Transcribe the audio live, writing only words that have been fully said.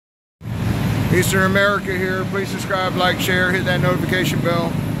Eastern America here. Please subscribe, like, share, hit that notification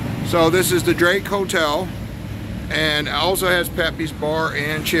bell. So this is the Drake Hotel, and it also has Pappy's Bar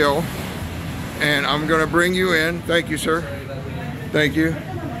and Chill. And I'm gonna bring you in. Thank you, sir. Thank you.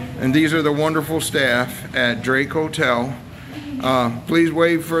 And these are the wonderful staff at Drake Hotel. Please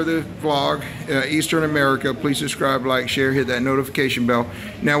wave for the vlog, Eastern America. Please subscribe, like, share, hit that notification bell.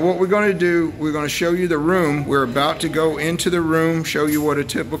 Now what we're going to do, we're going to show you the room. We're about to go into the room, show you what a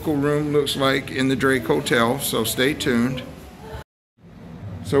typical room looks like in the Drake Hotel, so stay tuned.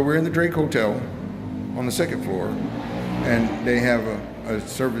 So we're in the Drake Hotel on the second floor, and they have a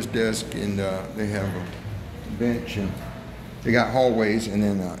service desk, and they have a bench, and they got hallways, and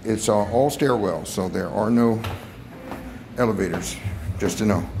then it's all stairwells, so there are no elevators, just to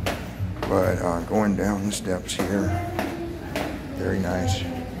know. But going down the steps here, very nice.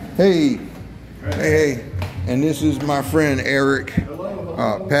 Hey, hey, and this is my friend Eric,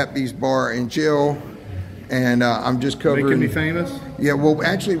 Pappy's Bar and Chill, and I'm just covering. Making me famous? Yeah, well,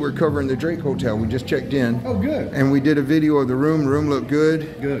 actually, we're covering the Drake Hotel. We just checked in. Oh, good. And we did a video of the room. The room looked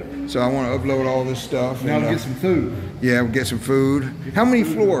good. Good. So I want to upload all this stuff. Now and, to get some food. Yeah, we'll get some food. How many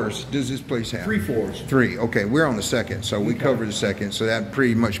floors does this place have? 3 floors. 3. Okay, we're on the second, so we covered the second. So that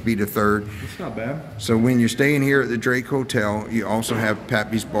pretty much be the third. It's not bad. So when you're staying here at the Drake Hotel, you also have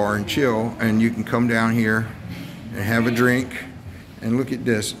Pappy's Bar and Chill, and you can come down here and have a drink. And look at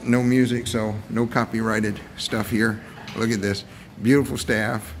this, no music, so no copyrighted stuff here. Look at this, beautiful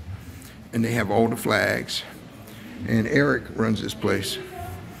staff, and they have all the flags. And Eric runs this place.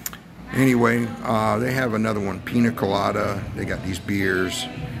 Anyway, they have another one, Pina Colada. They got these beers.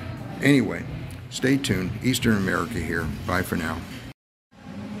 Anyway, stay tuned. Eastern America here. Bye for now.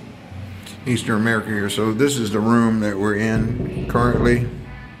 Eastern America here. So this is the room that we're in currently.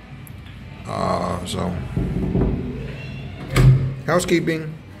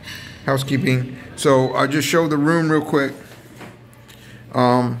 Housekeeping. So I'll just show the room real quick.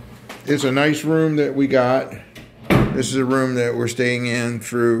 It's a nice room that we got. This is a room that we're staying in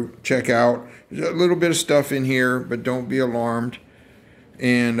through checkout. There's a little bit of stuff in here, but don't be alarmed.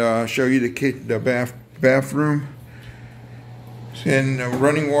 And show you the bathroom. And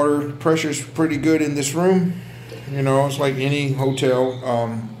running water pressure's pretty good in this room. You know, it's like any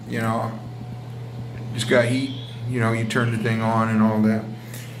hotel. You know, it's got heat. You know, you turn the thing on and all that.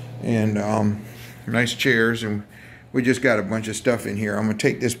 And nice chairs, and we just got a bunch of stuff in here. I'm gonna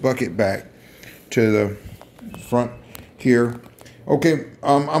take this bucket back to the front here. Okay,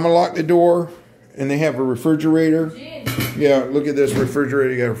 I'm gonna lock the door, and they have a refrigerator. Yeah, look at this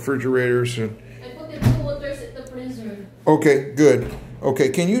refrigerator. You got refrigerators. And I put the 2 waters at the freezer. okay, good. Okay,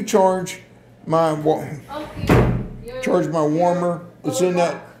 can you charge my charge my warmer? It's in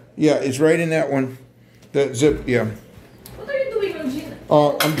that. Yeah, it's right in that one. That zip. Yeah. What are you doing, Eugene?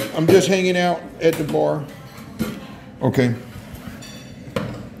 I'm just hanging out at the bar. Okay.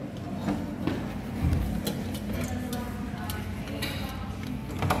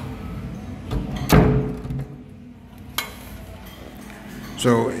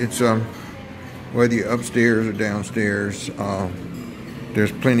 So it's whether you're upstairs or downstairs,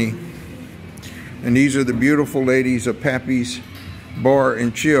 there's plenty. And these are the beautiful ladies of Pappy's Bar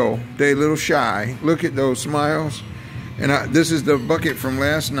and Chill. They're a little shy. Look at those smiles. And this is the bucket from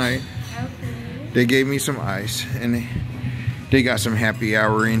last night. They gave me some ice, and they got some happy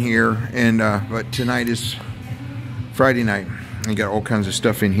hour in here. And but tonight is Friday night. They got all kinds of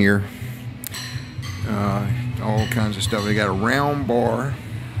stuff in here. All kinds of stuff. They got a round bar.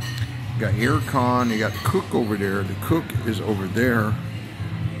 Got air con. They got the cook over there. The cook is over there.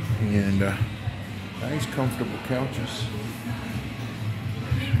 And nice comfortable couches.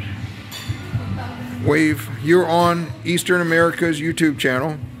 Wave. You're on Eastern America's YouTube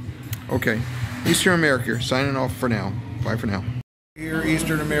channel. Okay. Eastern America signing off for now. Bye for now. Here,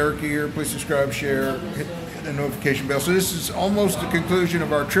 Eastern America here. Please subscribe, share, hit the notification bell. So this is almost the conclusion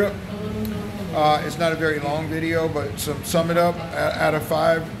of our trip. It's not a very long video, but sum it up. Out of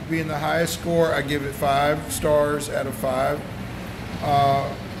 5 being the highest score, I give it 5 stars out of 5.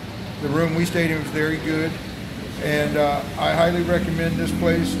 The room we stayed in was very good, and I highly recommend this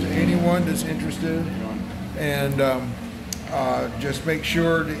place to anyone that's interested. And just make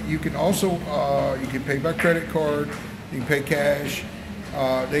sure that you can also you can pay by credit card, you can pay cash.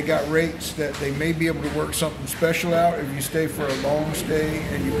 They got rates that they may be able to work something special out. If you stay for a long stay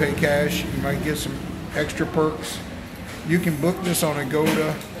and you pay cash, you might get some extra perks. You can book this on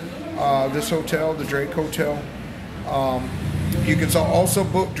Agoda, this hotel, the Drake Hotel. You can also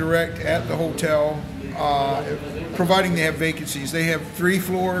book direct at the hotel, providing they have vacancies. They have 3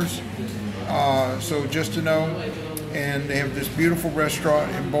 floors, so just to know. and they have this beautiful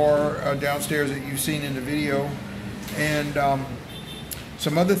restaurant and bar downstairs that you've seen in the video, and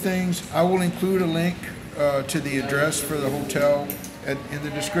some other things. I will include a link to the address for the hotel in the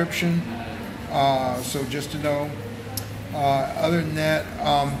description, so just to know. Other than that,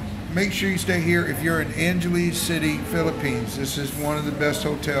 make sure you stay here if you're in Angeles City, Philippines. This is one of the best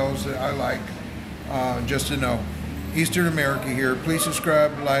hotels that I like, just to know. Eastern America here. Please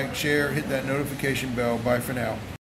subscribe, like, share, hit that notification bell. Bye for now.